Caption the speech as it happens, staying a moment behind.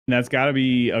And that's got to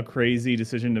be a crazy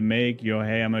decision to make.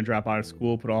 Hey, I'm going to drop out of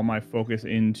school, put all my focus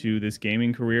into this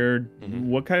gaming career. Hmm.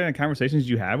 What kind of conversations did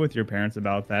you have with your parents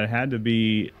about that? It had to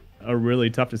be a really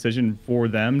tough decision for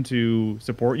them to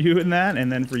support you in that,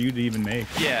 and then for you to even make.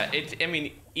 Yeah, I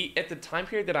mean, at the time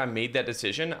period that I made that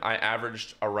decision, I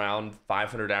averaged around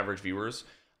 500 average viewers,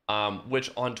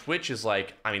 which on Twitch is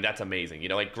like, I mean, that's amazing.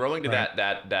 Like growing to Right.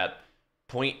 that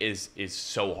point is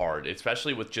so hard,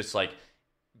 especially with just like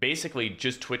basically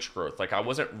just Twitch growth. Like I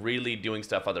wasn't really doing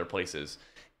stuff other places,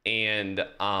 and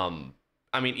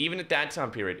I mean, even at that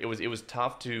time period, it was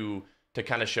tough to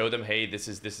kind of show them, hey, this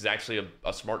is actually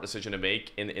a smart decision to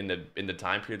make in the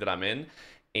time period that I'm in.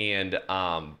 And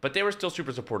but they were still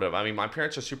super supportive. I mean, my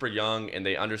parents are super young and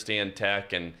they understand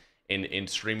tech and in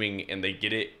streaming, and they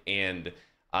get it. And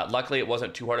luckily it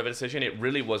wasn't too hard of a decision. It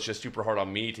really was just super hard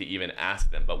on me to even ask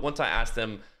them, but once I asked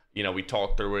them, we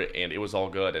talked through it and it was all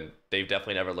good, and they've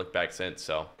definitely never looked back since.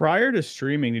 So Prior to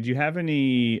streaming, did you have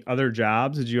any other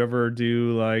jobs? Did you ever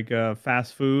do like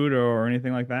fast food or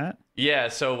anything like that? yeah,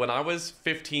 so when I was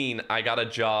 15, I got a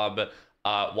job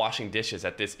washing dishes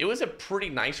at this. It was a pretty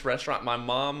nice restaurant. My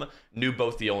mom knew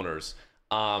both the owners,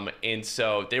 and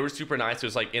so they were super nice. It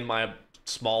was like in my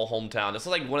small hometown. This is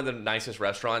like one of the nicest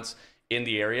restaurants in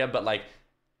the area, but like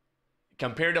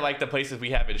compared to like the places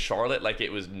we have in Charlotte, like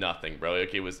it was nothing, bro.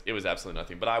 Like it was absolutely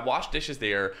nothing. But I washed dishes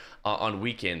there on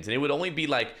weekends, and it would only be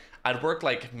like I'd work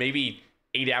like maybe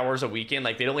 8 hours a weekend.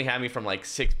 Like they'd only have me from like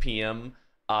 6 p.m.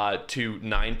 To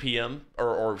 9 p.m.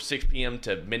 or 6 p.m.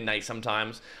 to midnight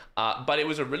sometimes. But it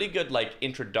was a really good like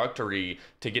introductory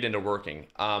to get into working.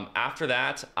 After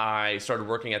that, I started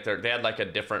working at they had like a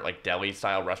different like deli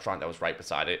style restaurant that was right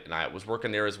beside it, and I was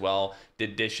working there as well.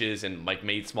 Did dishes and like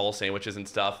made small sandwiches and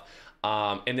stuff.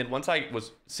 And then once I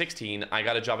was 16, I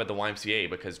got a job at the YMCA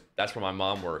because that's where my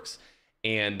mom works.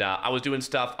 And I was doing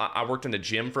stuff. I worked in the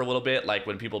gym for a little bit. Like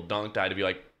when people dunked, I had to be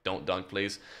like, don't dunk,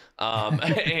 please.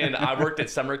 And I worked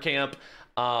at summer camp.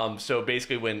 So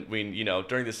basically when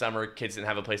during the summer, kids didn't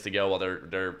have a place to go while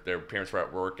their parents were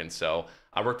at work. And so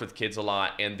I worked with kids a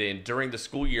lot. And then during the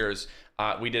school years,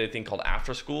 we did a thing called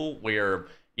after school where,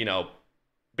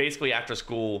 basically after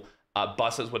school,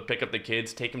 buses would pick up the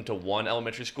kids, take them to one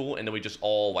elementary school, and then we just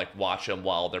all like watch them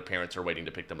while their parents are waiting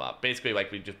to pick them up. Basically,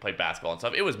 like we just play basketball and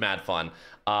stuff. It was mad fun.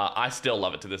 I still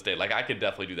love it to this day. Like I could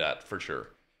definitely do that for sure.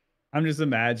 I'm just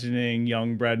imagining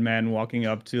young Breadman walking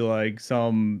up to like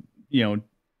some,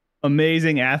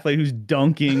 amazing athlete who's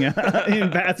dunking in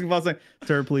basketball. It's like,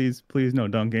 sir, please, no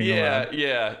dunking Yeah,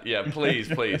 allowed. yeah. Please,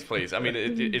 please, please. I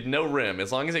mean, no rim.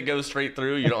 As long as it goes straight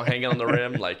through, you don't hang on the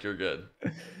rim. Like you're good.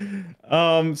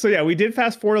 So yeah, we did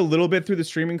fast forward a little bit through the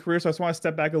streaming career. So I just want to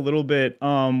step back a little bit.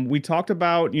 We talked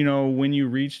about, when you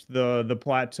reached the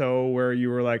plateau where you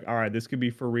were like, all right, this could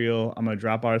be for real. I'm gonna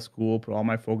drop out of school, put all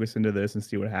my focus into this and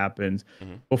see what happens.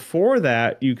 Hmm. Before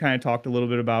that, you kind of talked a little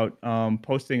bit about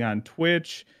posting on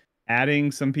Twitch,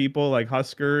 adding some people like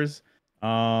Huskers.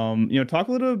 Talk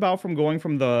a little bit about from going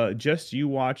from the just you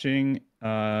watching,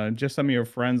 just some of your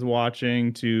friends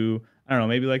watching to, I don't know,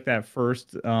 maybe like that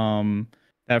first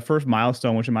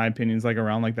milestone, which in my opinion is like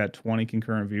around like that 20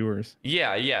 concurrent viewers.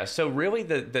 Yeah. So really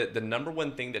the number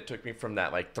one thing that took me from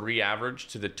that like 3 average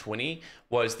to the 20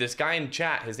 was this guy in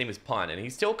chat. His name is Pun, and he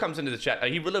still comes into the chat.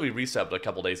 He literally resubbed a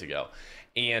couple days ago.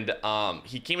 And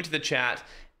he came into the chat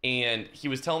and he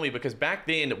was telling me, because back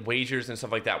then wagers and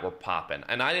stuff like that were popping,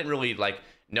 and I didn't really like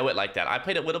know it like that. I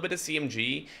played a little bit of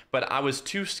CMG, but I was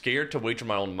too scared to wager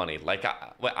my own money. Like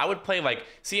I would play like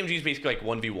CMG is basically like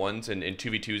 1v1s and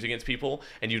 2v2s against people,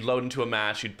 and you'd load into a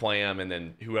match, you'd play them, and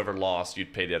then whoever lost,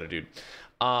 you'd pay the other dude.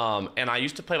 And I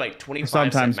used to play like 25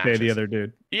 cent Sometimes pay matches. the other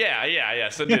dude. Yeah.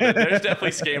 So dude, there's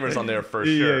definitely scammers on there for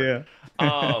sure.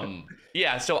 Yeah.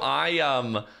 Yeah. So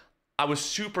I was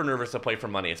super nervous to play for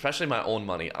money, especially my own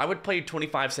money. I would play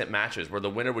 25 cent matches where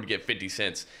the winner would get 50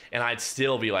 cents, and I'd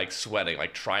still be like sweating,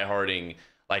 like try-harding.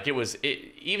 Like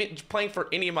even playing for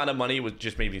any amount of money was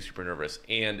just made me super nervous,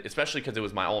 and especially because it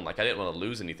was my own. Like I didn't want to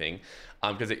lose anything,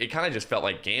 because it kind of just felt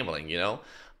like gambling,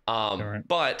 All right.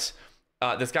 But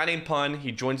this guy named Pun,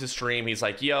 he joins the stream. He's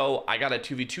like, "Yo, I got a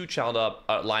 2v2 child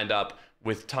lined up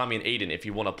with Tommy and Aiden. If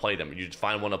you want to play them, you just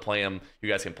find one to play them. You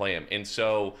guys can play them." And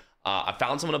so I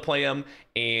found someone to play him,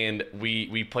 and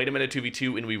we played him in a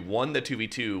 2v2, and we won the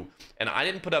 2v2. And I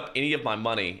didn't put up any of my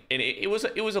money, and it was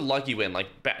a lucky win. Like,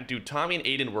 dude, Tommy and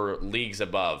Aiden were leagues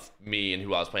above me and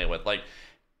who I was playing with, like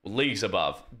leagues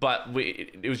above. But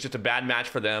it was just a bad match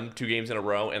for them, 2 games in a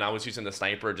row, and I was using the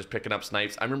sniper, just picking up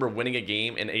snipes. I remember winning a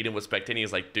game, and Aiden was spectating.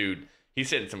 He's like, dude,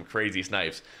 he's hitting some crazy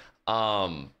snipes.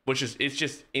 It's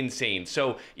just insane.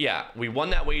 So yeah, we won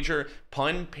that wager.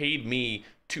 Pun paid me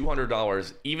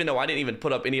 $200, even though I didn't even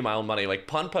put up any of my own money. Like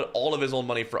Pun put all of his own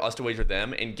money for us to wager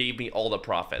them and gave me all the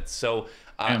profits. So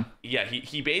yeah,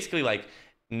 he basically like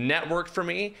networked for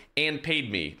me and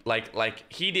paid me. Like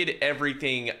he did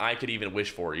everything I could even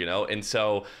wish for, you know? And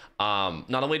so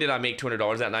not only did I make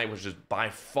 $200 that night, which is by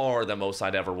far the most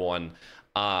I'd ever won,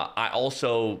 I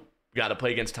also got to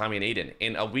play against Tommy and Aiden.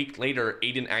 And a week later,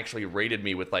 Aiden actually rated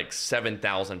me with like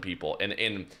 7,000 people.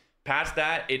 And past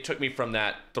that, it took me from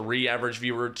that 3 average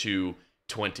viewer to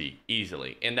 20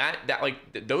 easily. And that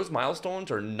like those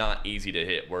milestones are not easy to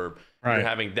hit, where you're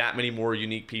having that many more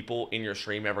unique people in your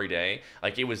stream every day.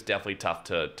 Like it was definitely tough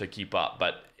to keep up,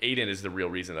 but Aiden is the real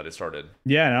reason that it started.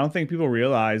 Yeah, and I don't think people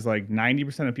realize like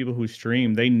 90% of people who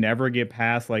stream, they never get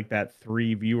past like that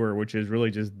 3 viewer, which is really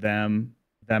just them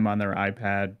on their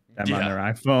iPad, them on their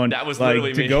iPhone. That was like,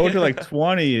 literally to me. go to like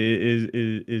 20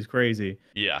 is crazy.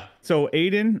 Yeah. So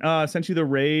Aiden sent you the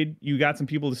raid. You got some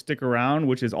people to stick around,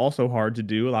 which is also hard to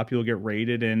do. A lot of people get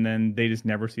raided and then they just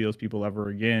never see those people ever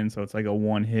again. So it's like a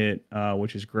one hit,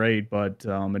 which is great, but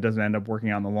it doesn't end up working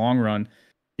out in the long run.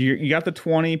 You got the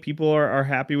 20. People are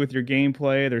happy with your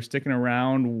gameplay. They're sticking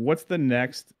around. What's the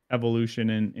next evolution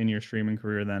in your streaming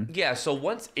career then? Yeah, so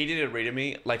once Aiden had rated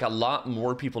me, like a lot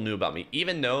more people knew about me.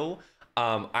 Even though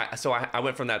I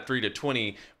went from that 3 to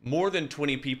 20, more than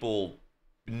 20 people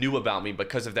knew about me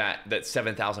because of that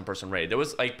 7,000 person raid. There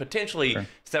was like potentially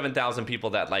 7,000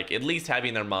 people that like at least had me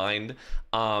in their mind.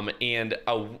 And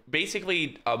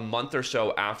basically a month or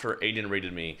so after Aiden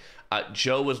raided me,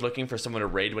 Joe was looking for someone to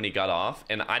raid when he got off,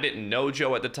 and I didn't know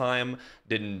Joe at the time,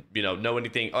 didn't know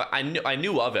anything. I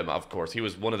knew of him, of course. He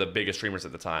was one of the biggest streamers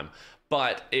at the time,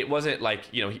 but it wasn't like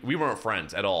we weren't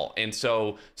friends at all. And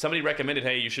so somebody recommended,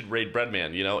 hey, you should raid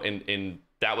Bbreadman, and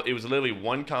that it was literally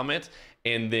one comment,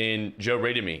 and then Joe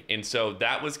raided me, and so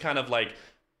that was kind of like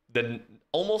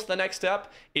almost the next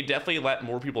step. It definitely let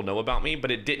more people know about me,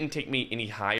 but it didn't take me any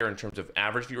higher in terms of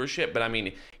average viewership. But I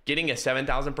mean, getting a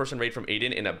 7,000 person raid from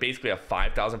Aiden and basically a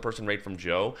 5,000 person raid from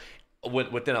Joe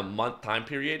within a month time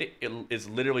period, it is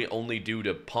literally only due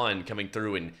to Pun coming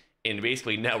through and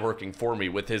basically networking for me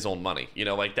with his own money.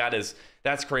 Like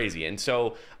that's crazy. And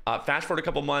so fast forward a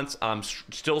couple months, I'm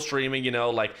still streaming,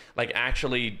 like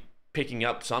actually picking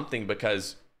up something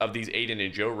because of these Aiden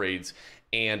and Joe raids.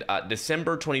 And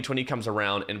December 2020 comes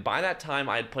around, and by that time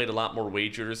I had played a lot more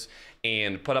wagers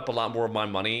and put up a lot more of my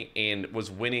money and was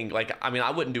winning. Like, I mean,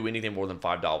 I wouldn't do anything more than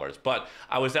 $5, but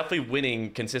I was definitely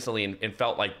winning consistently and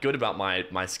felt like good about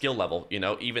my skill level,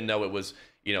 even though it was,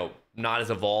 not as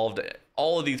evolved.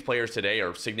 All of these players today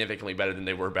are significantly better than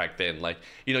they were back then. Like,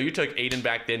 you took Aiden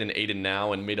back then and Aiden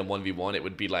now and made him 1v1, it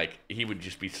would be like he would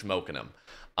just be smoking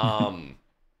them.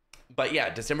 But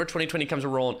yeah, December 2020 comes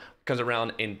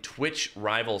around and Twitch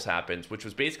Rivals happens, which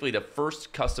was basically the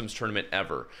first customs tournament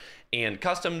ever. And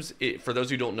customs, for those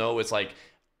who don't know, it's like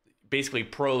basically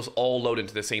pros all load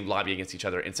into the same lobby against each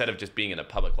other instead of just being in a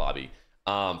public lobby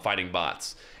fighting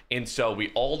bots. And so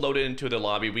we all loaded into the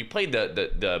lobby. We played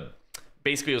the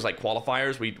basically it was like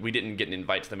qualifiers. We didn't get an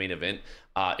invite to the main event.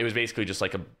 It was basically just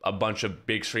like a bunch of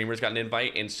big streamers got an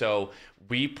invite. And so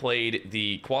we played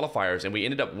the qualifiers and we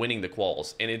ended up winning the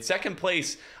quals. And in second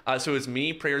place, so it was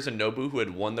me, Prayers, and Nobu who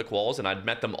had won the quals, and I'd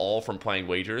met them all from playing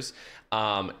wagers.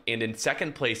 And in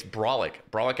second place,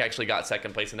 Brawlick actually got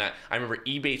second place in that. I remember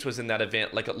Ebates was in that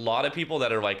event. Like a lot of people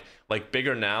that are like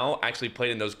bigger now actually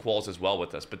played in those quals as well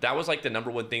with us. But that was like the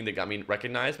 #1 thing that got me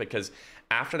recognized, because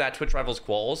after that Twitch Rivals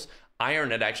quals,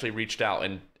 Iron had actually reached out,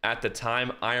 and at the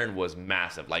time Iron was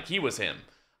massive. Like he was him.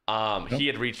 He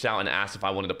had reached out and asked if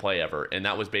I wanted to play ever, and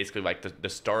that was basically like the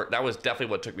start. That was definitely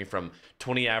what took me from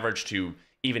 20 average to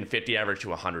even 50 average to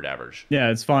 100 average.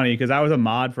 Yeah, it's funny because I was a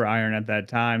mod for Iron at that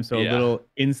time. So a little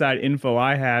inside info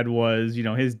I had was,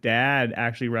 his dad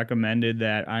actually recommended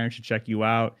that Iron should check you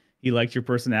out. He likes your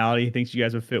personality. He thinks you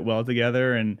guys would fit well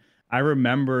together. And I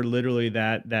remember literally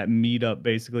that meetup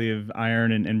basically of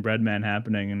Iron and Bbreadman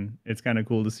happening. And it's kind of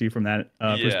cool to see from that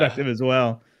perspective as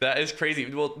well. That is crazy.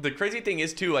 Well, the crazy thing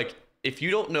is too, like, if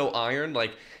you don't know Iron,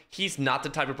 like, he's not the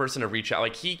type of person to reach out.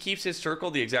 Like, he keeps his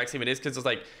circle the exact same it is, because it's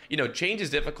like, change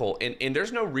is difficult. And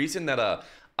there's no reason that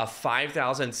a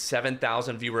 5,000,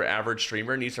 7,000 viewer average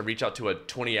streamer needs to reach out to a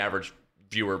 20 average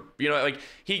viewer. Like,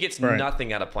 he gets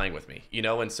nothing out of playing with me,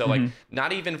 and so like,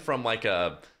 not even from like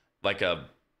a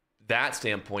that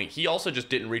standpoint, he also just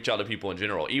didn't reach out to people in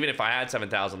general. Even if I had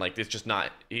 7,000, like, it's just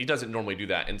not, he doesn't normally do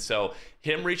that. And so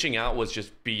him reaching out was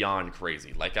just beyond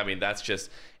crazy. Like, I mean, that's just,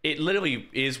 it literally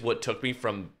is what took me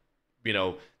from,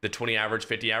 the 20 average,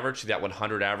 50 average to that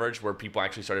 100 average, where people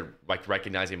actually started like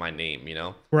recognizing my name,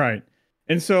 Right.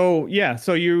 And so yeah,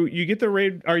 so you get the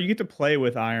raid, or you get to play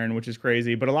with iron, which is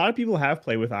crazy. But a lot of people have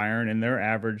played with iron, and their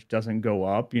average doesn't go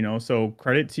up. You know, so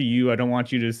credit to you. I don't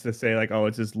want you just to say like, oh,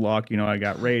 it's just luck. You know, I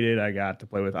got raided, I got to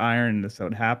play with iron, and this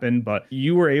would happen. But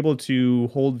you were able to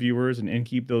hold viewers and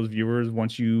keep those viewers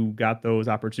once you got those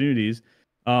opportunities.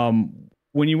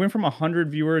 When you went from 100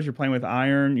 viewers, you're playing with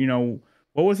iron. You know,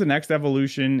 what was the next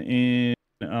evolution in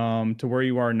to where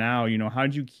you are now? You know, how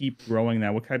did you keep growing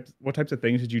that? What types of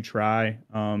things did you try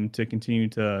to continue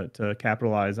to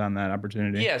capitalize on that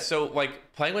opportunity? Yeah, so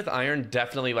like playing with iron,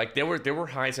 definitely like there were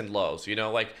highs and lows, you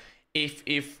know, like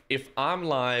if I'm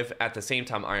live at the same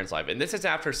time iron's live, and this is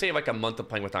after say like a month of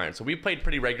playing with iron, so we played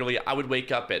pretty regularly. I would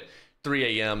wake up at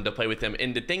 3 a.m. to play with him,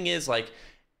 and the thing is like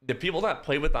the people that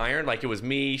played with iron, like it was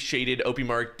me, Shaded, OP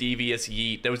Mark, Devious,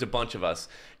 Yeet. There was a bunch of us.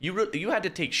 You had to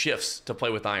take shifts to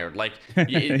play with iron. Like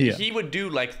Yeah. he would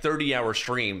do like 30-hour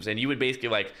streams, and you would basically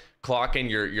like clock in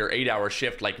your 8-hour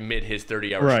shift like mid his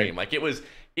 30-hour Right. stream. Like it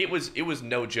was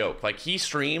no joke. Like he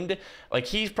streamed, like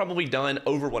he's probably done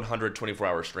over 100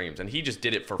 24-hour streams, and he just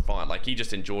did it for fun. Like he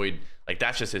just enjoyed, like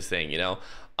that's just his thing, you know.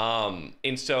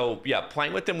 And so yeah,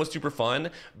 playing with them was super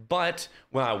fun. But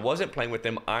when I wasn't playing with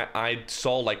them, I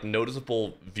saw like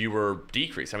noticeable viewer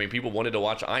decrease. I mean, people wanted to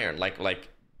watch iron, like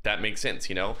that makes sense,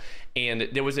 you know. And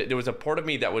there was a part of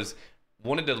me that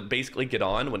wanted to basically get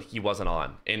on when he wasn't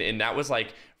on, and that was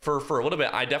like for a little bit.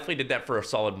 I definitely did that for a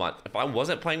solid month. If I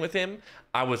wasn't playing with him,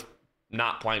 I was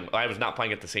not playing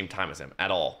at the same time as him at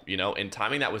all, you know. And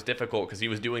timing that was difficult because he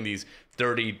was doing these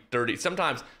 30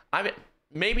 sometimes.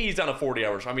 Maybe he's done a 40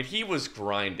 hours. I mean, he was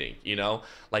grinding, you know,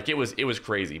 like it was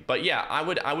crazy. But yeah, I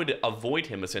would avoid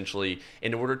him essentially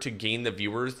in order to gain the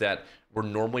viewers that were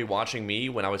normally watching me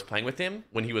when I was playing with him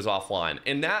when he was offline.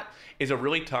 And that is a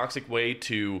really toxic way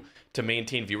to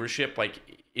maintain viewership. Like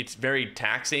it's very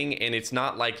taxing, and it's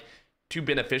not like too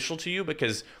beneficial to you,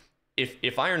 because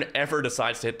if Iron ever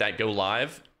decides to hit that go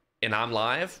live and I'm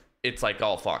live, it's like,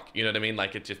 oh fuck, you know what I mean?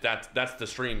 Like it's just that's the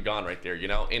stream gone right there, you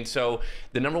know. And so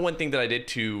the number one thing that I did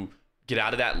to get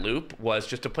out of that loop was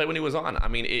just to play when he was on. I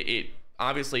mean, it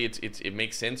obviously it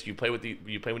makes sense. You play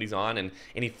when he's on, and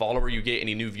any follower you get,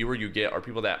 any new viewer you get, are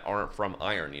people that aren't from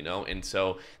Iron, you know. And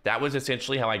so that was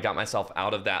essentially how I got myself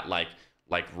out of that like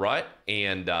rut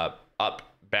and up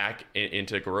back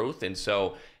into growth. And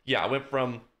so yeah, I went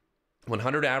from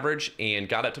 100 average and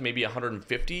got up to maybe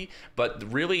 150,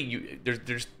 but really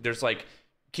there's like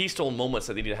keystone moments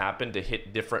that need to happen to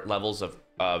hit different levels of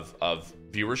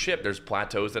viewership. There's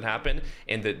plateaus that happen,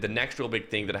 and the next real big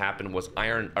thing that happened was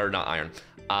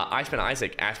Iceman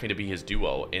Isaac asked me to be his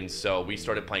duo, and so we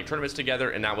started playing tournaments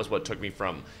together, and that was what took me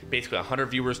from basically 100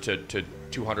 viewers to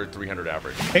 200, 300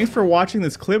 average. Thanks for watching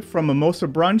this clip from Mimosa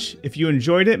Brunch. If you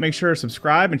enjoyed it, make sure to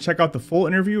subscribe and check out the full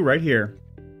interview right here.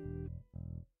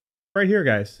 Right here,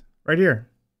 guys. Right here.